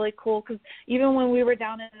was really cool because even when we were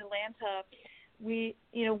down in Atlanta, we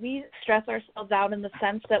stress ourselves out in the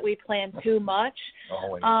sense that we plan too much.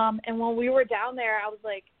 And when we were down there, I was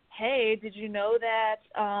like, hey, did you know that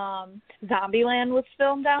Zombieland was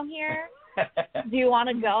filmed down here? Do you want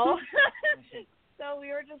to go? So we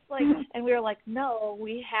were just like, and we were like, no,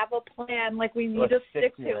 we have a plan. Like, we need to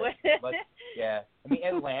stick to it. Yeah. I mean,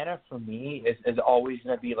 Atlanta for me is always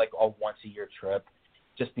going to be like a once-a-year trip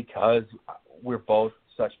just because we're both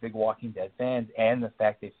such big Walking Dead fans, and the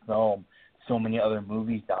fact they film so many other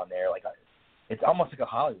movies down there. Like, it's almost like a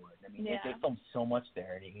Hollywood. I mean, they film so much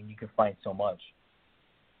there, and you can find so much.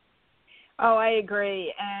 Oh, I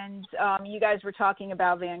agree. And you guys were talking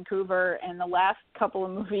about Vancouver, and the last couple of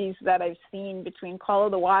movies that I've seen between Call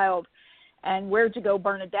of the Wild and Where'd You Go,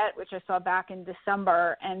 Bernadette, which I saw back in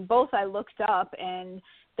December, and both I looked up, and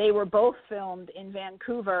they were both filmed in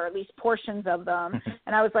Vancouver, at least portions of them.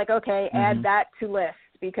 And I was like, okay, add that to list,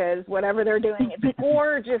 because whatever they're doing, it's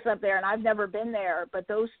gorgeous up there, and I've never been there. But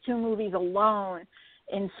those two movies alone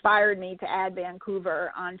inspired me to add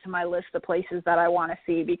Vancouver onto my list of places that I want to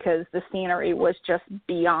see, because the scenery was just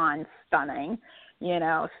beyond stunning, you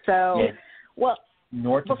know. So, well,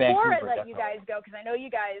 north of before Vancouver, I let you guys go, because I know you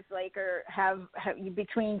guys like have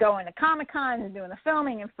between going to Comic-Con and doing the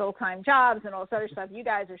filming and full-time jobs and all this other stuff, you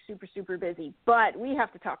guys are super, super busy. But we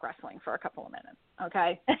have to talk wrestling for a couple of minutes,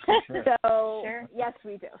 okay? So, yes,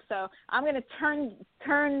 we do. So I'm going to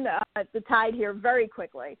turn the tide here very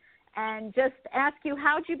quickly and just ask you,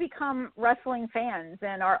 how'd you become wrestling fans?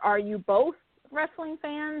 And are you both wrestling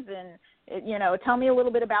fans? And, you know, tell me a little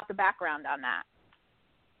bit about the background on that.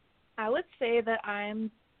 I would say that I'm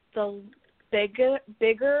the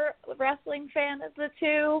bigger wrestling fan of the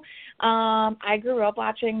two. I grew up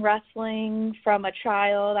watching wrestling from a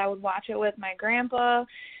child. I would watch it with my grandpa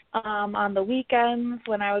on the weekends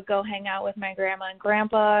when I would go hang out with my grandma and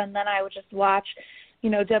grandpa, and then I would just watch,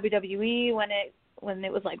 WWE when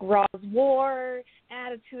it was like Raw's War,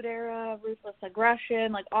 Attitude Era, Ruthless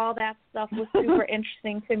Aggression, like all that stuff was super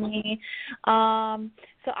interesting to me.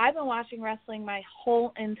 So I've been watching wrestling my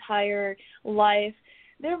whole entire life.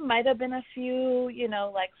 There might have been a few,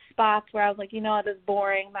 like spots where I was like, this is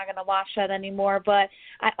boring, I'm not going to watch that anymore, but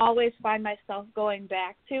I always find myself going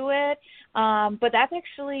back to it. But that's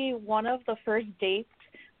actually one of the first dates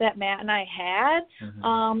that Matt and I had,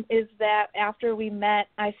 is that after we met,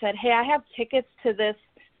 I said, hey, I have tickets to this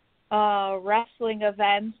wrestling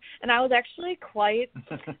event, and I was actually quite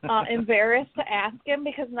embarrassed to ask him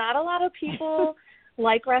because not a lot of people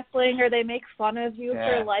like wrestling, or they make fun of you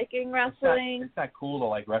for liking wrestling. It's not cool to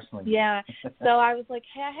like wrestling. Yeah. So I was like,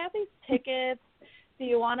 hey, I have these tickets. Do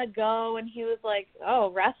you want to go? And he was like,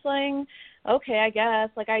 oh, wrestling? Okay, I guess.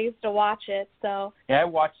 Like, I used to watch it, so. Yeah, I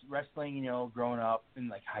watched wrestling, growing up in,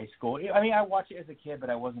 like, high school. I mean, I watched it as a kid, but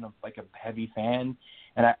I wasn't, a heavy fan.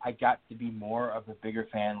 And I got to be more of a bigger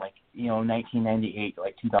fan, 1998,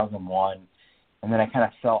 2001. And then I kind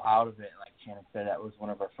of fell out of it. Like Shannon said, that was one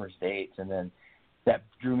of our first dates. And then that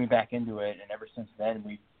drew me back into it. And ever since then,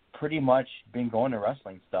 we've pretty much been going to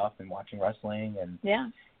wrestling stuff and watching wrestling. And,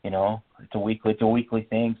 it's a weekly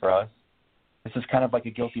thing for us. This is kind of like a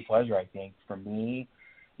guilty pleasure, I think, for me.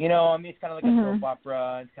 It's kind of like a soap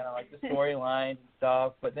opera. It's kind of like the storylines and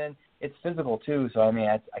stuff. But then it's physical, too. So,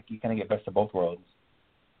 you kind of get best of both worlds.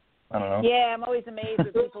 I don't know. Yeah, I'm always amazed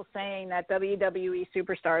with people saying that WWE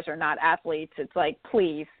superstars are not athletes. It's like,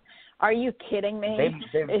 please, are you kidding me?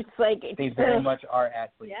 They very much are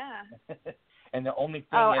athletes. Yeah. And the only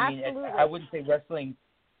thing, absolutely. I wouldn't say wrestling.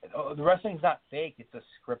 The wrestling's not fake; it's a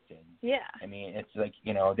scripting. Yeah. It's like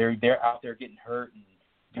they're out there getting hurt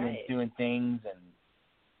and doing things, and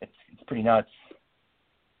it's pretty nuts.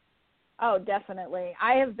 Oh, definitely.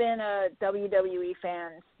 I have been a WWE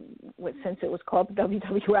fan since it was called the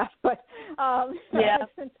WWF, but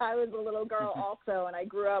since I was a little girl also, and I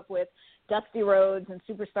grew up with Dusty Rhodes and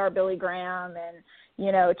Superstar Billy Graham and,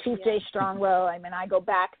 Chief Jay Strongbow. I go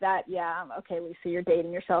back okay, Lisa, you're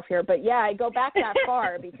dating yourself here. But, I go back that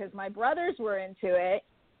far because my brothers were into it,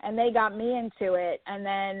 and they got me into it. And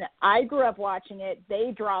then I grew up watching it.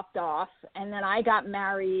 They dropped off, and then I got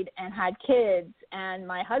married and had kids, and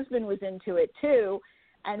my husband was into it too,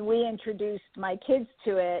 and we introduced my kids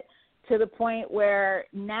to it to the point where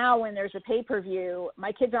now when there's a pay-per-view,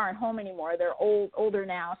 my kids aren't home anymore. They're older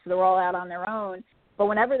now, so they're all out on their own. But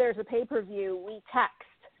whenever there's a pay-per-view, we text.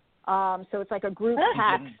 So it's like a group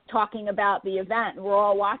text talking about the event. We're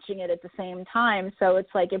all watching it at the same time. So it's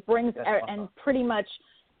like it brings – and pretty much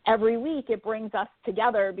 – every week it brings us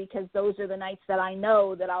together because those are the nights that I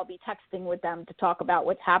know that I'll be texting with them to talk about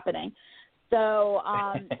what's happening. So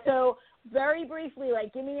so very briefly,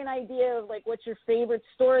 give me an idea of what's your favorite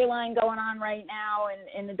storyline going on right now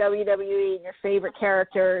in the WWE and your favorite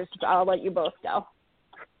characters. I'll let you both go.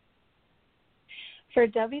 For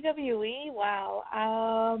WWE, wow.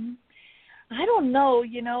 I don't know.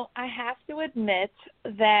 I have to admit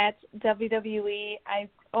that WWE, I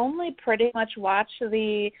only pretty much watch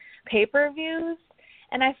the pay-per-views,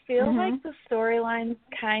 and I feel like the storylines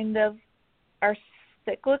kind of are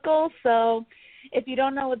cyclical. So if you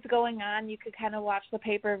don't know what's going on, you could kind of watch the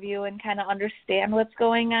pay-per-view and kind of understand what's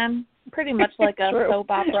going on, pretty much like a soap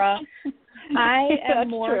opera. I am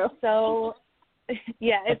more so...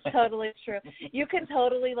 Yeah, it's totally true. You can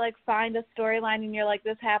totally find a storyline and you're like,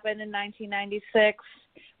 this happened in 1996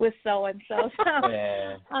 with so and so.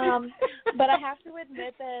 But I have to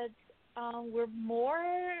admit that we're more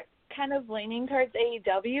kind of leaning towards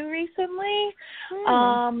AEW recently,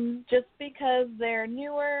 just because they're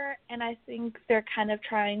newer and I think they're kind of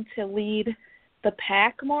trying to lead the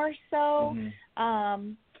pack more so.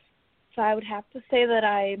 So I would have to say that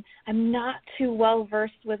I'm not too well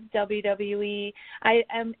versed with WWE. I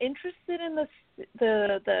am interested in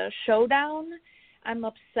the Showdown. I'm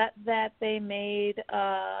upset that they made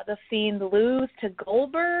the Fiend lose to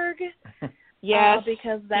Goldberg.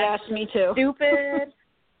 Because that's me too. Stupid.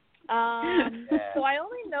 So I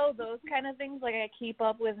only know those kind of things. I keep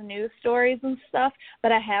up with news stories and stuff,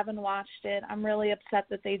 but I haven't watched it. I'm really upset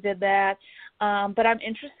that they did that. But I'm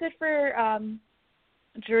interested for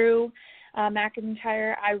Drew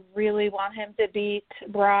McIntyre. I really want him to beat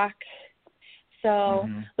Brock. So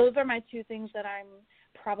those are my two things that I'm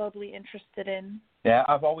probably interested in. Yeah,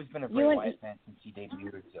 I've always been a Bray Wyatt fan since he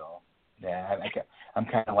debuted. So yeah, I'm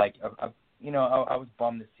kind of I was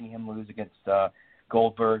bummed to see him lose against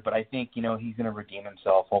Goldberg, but I think, he's going to redeem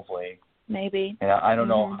himself, hopefully. Maybe. And I don't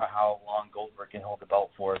know how long Goldberg can hold the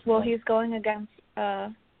belt for. Well, he's going against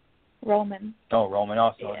Roman. Oh, Roman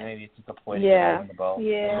also. Yeah. Maybe it's just a play to win the belt.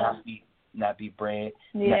 Yeah. And not be Bray.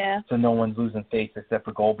 Yeah. So no one's losing face except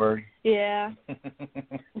for Goldberg. Yeah.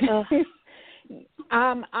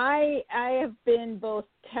 I have been both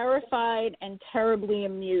terrified and terribly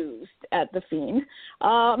amused at The Fiend.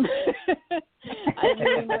 I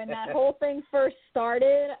mean, when that whole thing first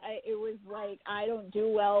started, it was like, I don't do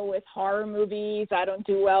well with horror movies. I don't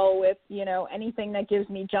do well with, anything that gives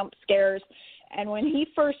me jump scares. And when he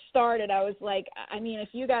first started, I was like, if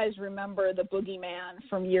you guys remember the Boogeyman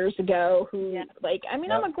from years ago,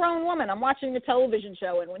 I'm a grown woman. I'm watching the television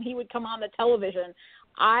show, and when he would come on the television,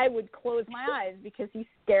 I would close my eyes because he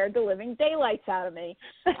scared the living daylights out of me.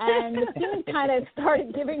 And the Fiend kind of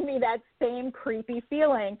started giving me that same creepy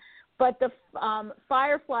feeling. But the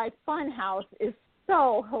Firefly Funhouse is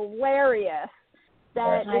so hilarious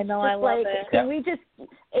that I know, I love it.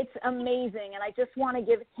 It's amazing, and I just want to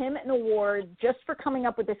give him an award just for coming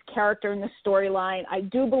up with this character and the storyline. I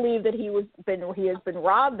do believe that he has been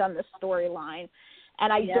robbed on the storyline,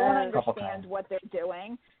 and I don't understand what they're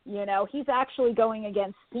doing. He's actually going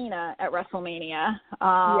against Cena at WrestleMania.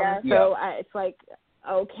 It's like,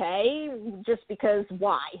 okay, just because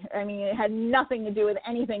why? I mean, it had nothing to do with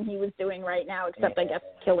anything he was doing right now except, I guess,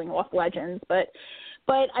 killing off legends. But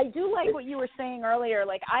I do like what you were saying earlier.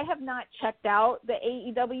 Like, I have not checked out the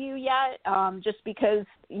AEW yet, just because,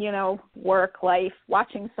 work, life,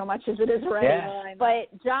 watching so much as it is already. Yeah.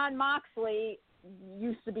 But Jon Moxley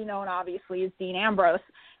used to be known, obviously, as Dean Ambrose.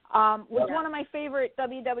 Was one of my favorite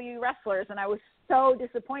WWE wrestlers, and I was so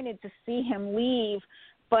disappointed to see him leave.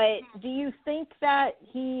 But do you think that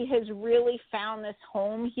he has really found this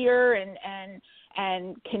home here and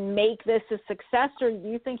can make this a success, or do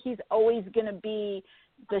you think he's always going to be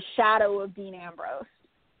the shadow of Dean Ambrose?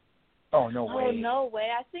 Oh, no way. Oh, no way.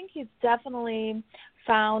 I think he's definitely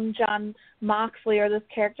found Jon Moxley, or this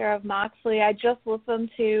character of Moxley. I just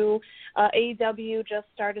listened to AEW just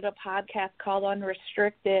started a podcast called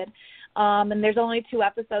Unrestricted, and there's only 2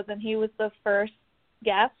 episodes, and he was the first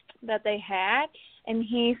guest that they had, and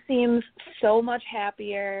he seems so much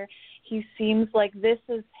happier. He seems like this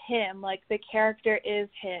is him, like the character is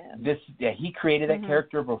him. He created that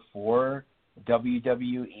character before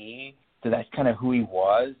WWE, so that's kind of who he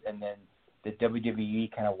was, and then the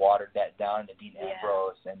WWE kind of watered that down to Dean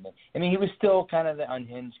Ambrose, and he was still kind of the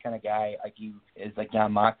unhinged kind of guy, like you is like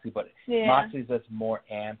Jon Moxley, but Moxley's just more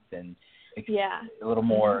amped and a little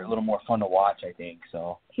more fun to watch, I think.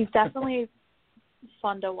 So he's definitely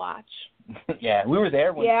fun to watch. Yeah, we were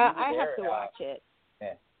there. I have to watch it.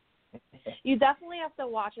 Yeah. You definitely have to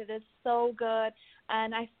watch it. It's so good,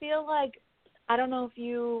 and I feel like, I don't know if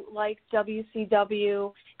you like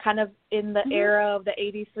WCW kind of in the era of the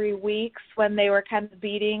 83 weeks when they were kind of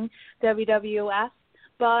beating WWF,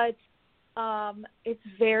 but it's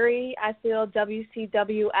very, I feel,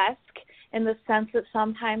 WCW-esque in the sense that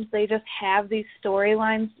sometimes they just have these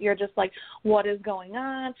storylines. You're just like, what is going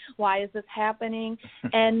on? Why is this happening?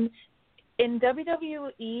 And in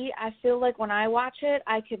WWE, I feel like when I watch it,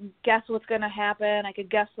 I can guess what's going to happen. I could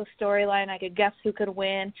guess the storyline. I could guess who could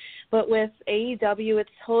win. But with AEW, it's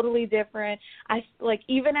totally different.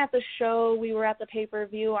 Even at the show, we were at the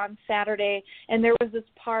pay-per-view on Saturday, and there was this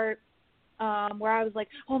part where I was like,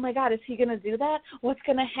 oh, my God, is he going to do that? What's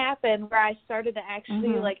going to happen? Where I started to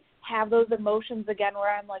actually, have those emotions again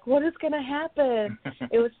where I'm like, what is going to happen?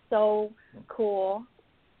 It was so cool.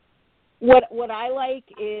 What I like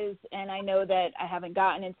is, and I know that I haven't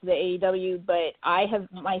gotten into the AEW, but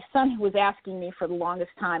my son was asking me for the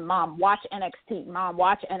longest time, Mom, watch NXT, Mom,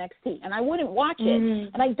 watch NXT, and I wouldn't watch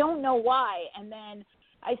it, and I don't know why. And then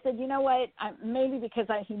I said, you know what, maybe because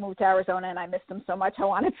he moved to Arizona and I missed him so much, I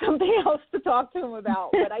wanted something else to talk to him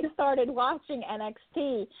about. But I started watching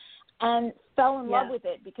NXT and fell in love with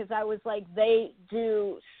it because I was like, they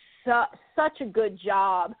do such a good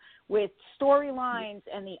job with storylines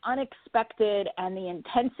and the unexpected and the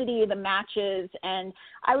intensity of the matches. And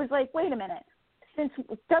I was like, wait a minute. Since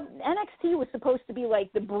NXT was supposed to be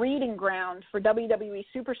like the breeding ground for WWE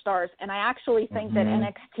superstars, and I actually think that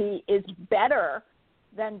NXT is better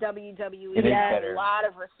than WWE in a lot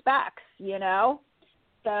of respects,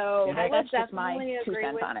 So that's just my 2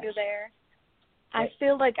 cents on it. I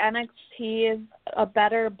feel like NXT is a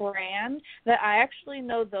better brand, that I actually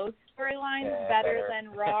know those storylines better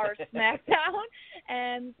than Raw or SmackDown.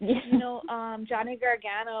 And, Johnny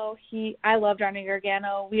Gargano, I love Johnny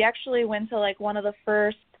Gargano. We actually went to, one of the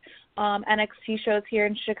first NXT shows here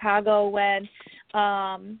in Chicago when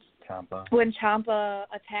when Ciampa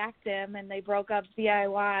attacked him and they broke up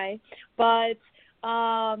DIY. But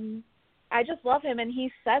I just love him, and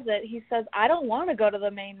he says it. He says, I don't want to go to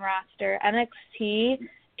the main roster. NXT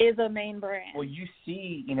is a main brand. Well, you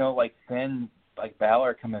see, like Finn, like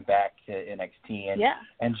Balor coming back to NXT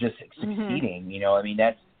and just succeeding. I mean,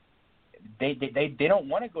 that's they don't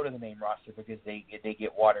want to go to the main roster because they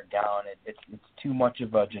get watered down. It's too much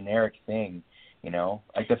of a generic thing.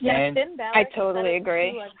 Like the fans. Finn Balor, I totally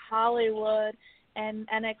agree. Like Hollywood and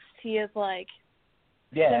NXT is like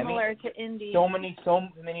similar to indie.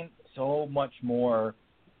 So much more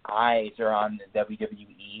eyes are on the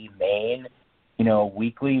WWE main,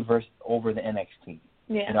 weekly versus over the NXT.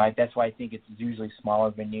 Yeah. That's why I think it's usually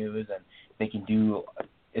smaller venues and they can do.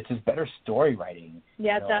 It's just better story writing.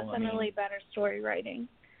 Yeah, definitely better story writing.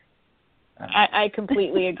 I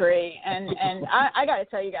completely agree, and I got to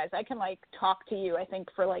tell you guys, I can talk to you I think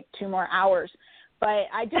for 2 more hours, but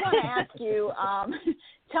I do want to ask you,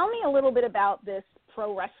 tell me a little bit about this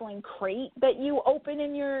pro wrestling crate that you open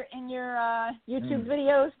in your YouTube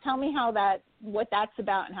videos. Tell me what that's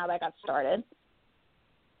about and how that got started.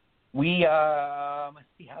 We let's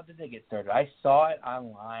see, how did they get started? I saw it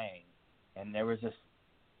online, and there was this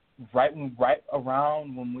right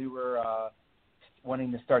around when we were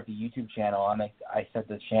wanting to start the YouTube channel. I set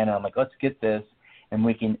the channel. I'm like, let's get this, and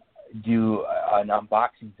we can do an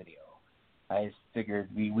unboxing video. I just figured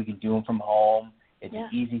we can do them from home. It's an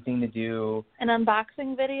easy thing to do. And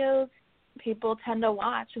unboxing videos, people tend to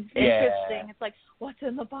watch. It's interesting. It's like, what's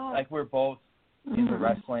in the box? Like we're both into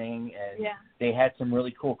wrestling, and they had some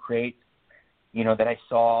really cool crates, that I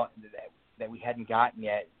saw that we hadn't gotten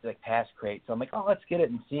yet, like past crates. So I'm like, oh, let's get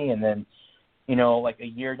it and see. And then, like a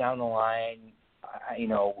year down the line,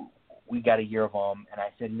 we got a year of them, and I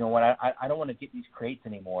said, you know what, I don't want to get these crates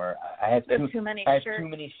anymore. I have too many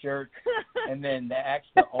shirts. And then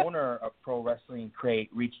the owner of Pro Wrestling Crate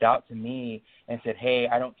reached out to me and said, hey,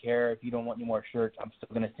 I don't care if you don't want any more shirts. I'm still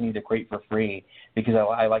going to send you the crate for free because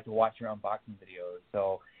I like to watch your unboxing videos.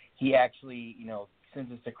 So he actually,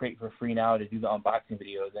 sends us the crate for free now to do the unboxing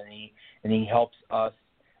videos, and he helps us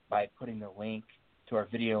by putting the link to our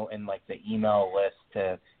video in the email list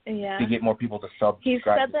to get more people to subscribe. He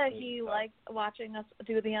said that he likes watching us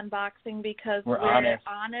do the unboxing because we're honest.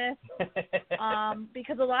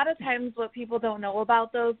 Because a lot of times what people don't know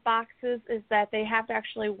about those boxes is that they have to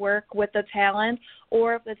actually work with the talent,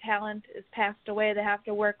 or if the talent is passed away, they have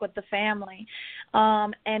to work with the family.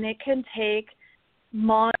 And it can take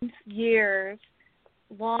months, years,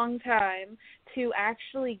 long time to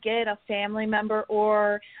actually get a family member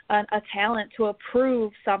or a talent to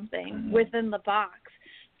approve something within the box.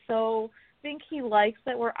 So I think he likes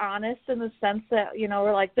that we're honest in the sense that,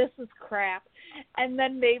 we're like, this is crap. And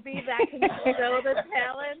then maybe that can show the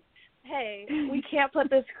talent, hey, we can't put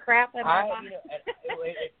this crap in our box.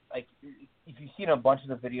 If you've seen a bunch of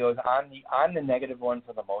the videos, I'm the negative one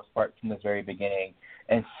for the most part from the very beginning.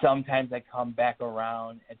 And sometimes I come back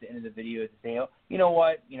around at the end of the video to say, oh, you know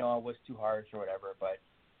what, I was too harsh or whatever, but,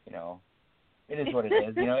 it is what it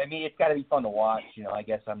is. It's got to be fun to watch. I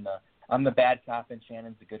guess I'm the bad cop and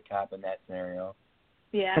Shannon's the good cop in that scenario.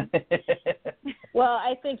 Yeah. Well,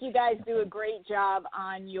 I think you guys do a great job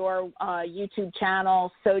on your YouTube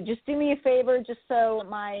channel. So just do me a favor, just so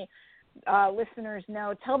my listeners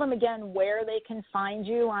know, tell them again where they can find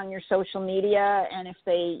you on your social media, and if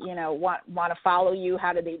they, want to follow you,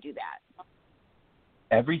 how do they do that?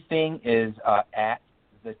 Everything is at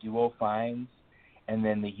The Duo Finds, and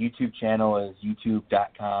then the YouTube channel is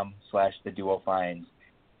youtube.com/The Duo Finds.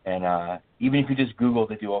 And even if you just Google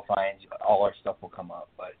The Duo Finds, all our stuff will come up.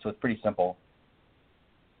 So it's pretty simple.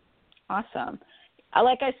 Awesome.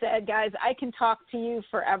 Like I said, guys, I can talk to you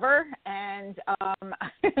forever, and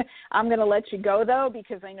I'm going to let you go, though,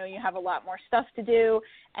 because I know you have a lot more stuff to do.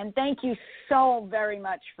 And thank you so very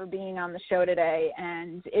much for being on the show today.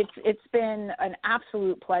 And it's been an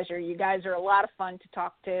absolute pleasure. You guys are a lot of fun to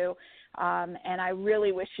talk to, and I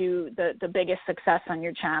really wish you the biggest success on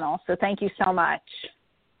your channel. So thank you so much.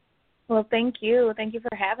 Well, thank you. Thank you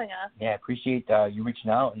for having us. Yeah, I appreciate you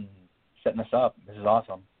reaching out and setting us up. This is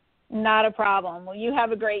awesome. Not a problem. Well, you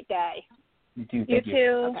have a great day. You too. Thank you. You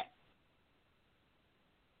too. Okay.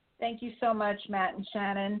 Thank you so much, Matt and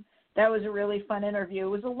Shannon. That was a really fun interview. It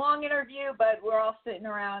was a long interview, but we're all sitting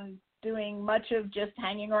around doing much of just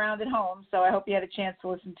hanging around at home. So I hope you had a chance to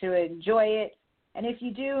listen to it, enjoy it. And if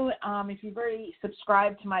you do, if you've already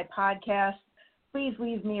subscribed to my podcast, please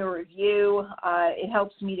leave me a review. It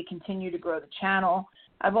helps me to continue to grow the channel.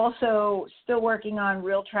 I've also still working on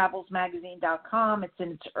realtravelsmagazine.com. It's in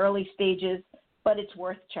its early stages. but it's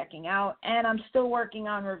worth checking out. And I'm still working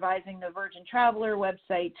on revising the Virgin Traveler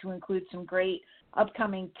website to include some great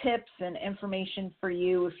upcoming tips and information for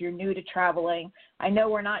you if you're new to traveling. I know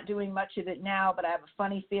we're not doing much of it now, but I have a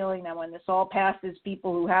funny feeling that when this all passes,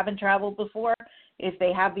 people who haven't traveled before, if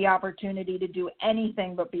they have the opportunity to do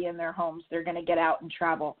anything but be in their homes, they're going to get out and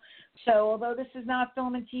travel. So although this is not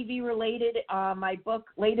film and TV related, my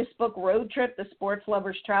latest book, Road Trip, The Sports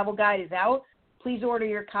Lover's Travel Guide, is out. Please order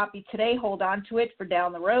your copy today. Hold on to it for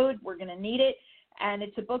down the road. We're going to need it. And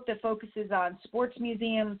it's a book that focuses on sports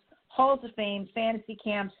museums, halls of fame, fantasy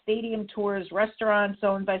camps, stadium tours, restaurants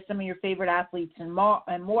owned by some of your favorite athletes, and more.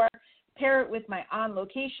 Pair it with my On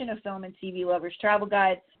Location, a film and TV lovers travel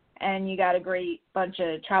guide, and you got a great bunch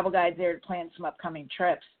of travel guides there to plan some upcoming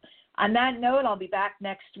trips. On that note, I'll be back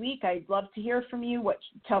next week. I'd love to hear from you.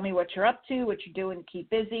 Tell me what you're up to, what you're doing to keep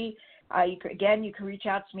busy. You can reach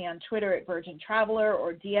out to me on Twitter at Virgin Traveler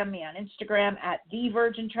or DM me on Instagram at The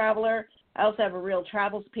Virgin Traveler. I also have a Real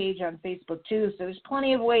Travels page on Facebook too, so there's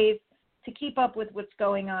plenty of ways to keep up with what's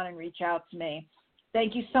going on and reach out to me.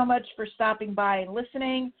 Thank you so much for stopping by and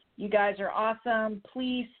listening. You guys are awesome.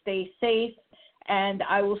 Please stay safe, and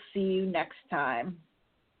I will see you next time.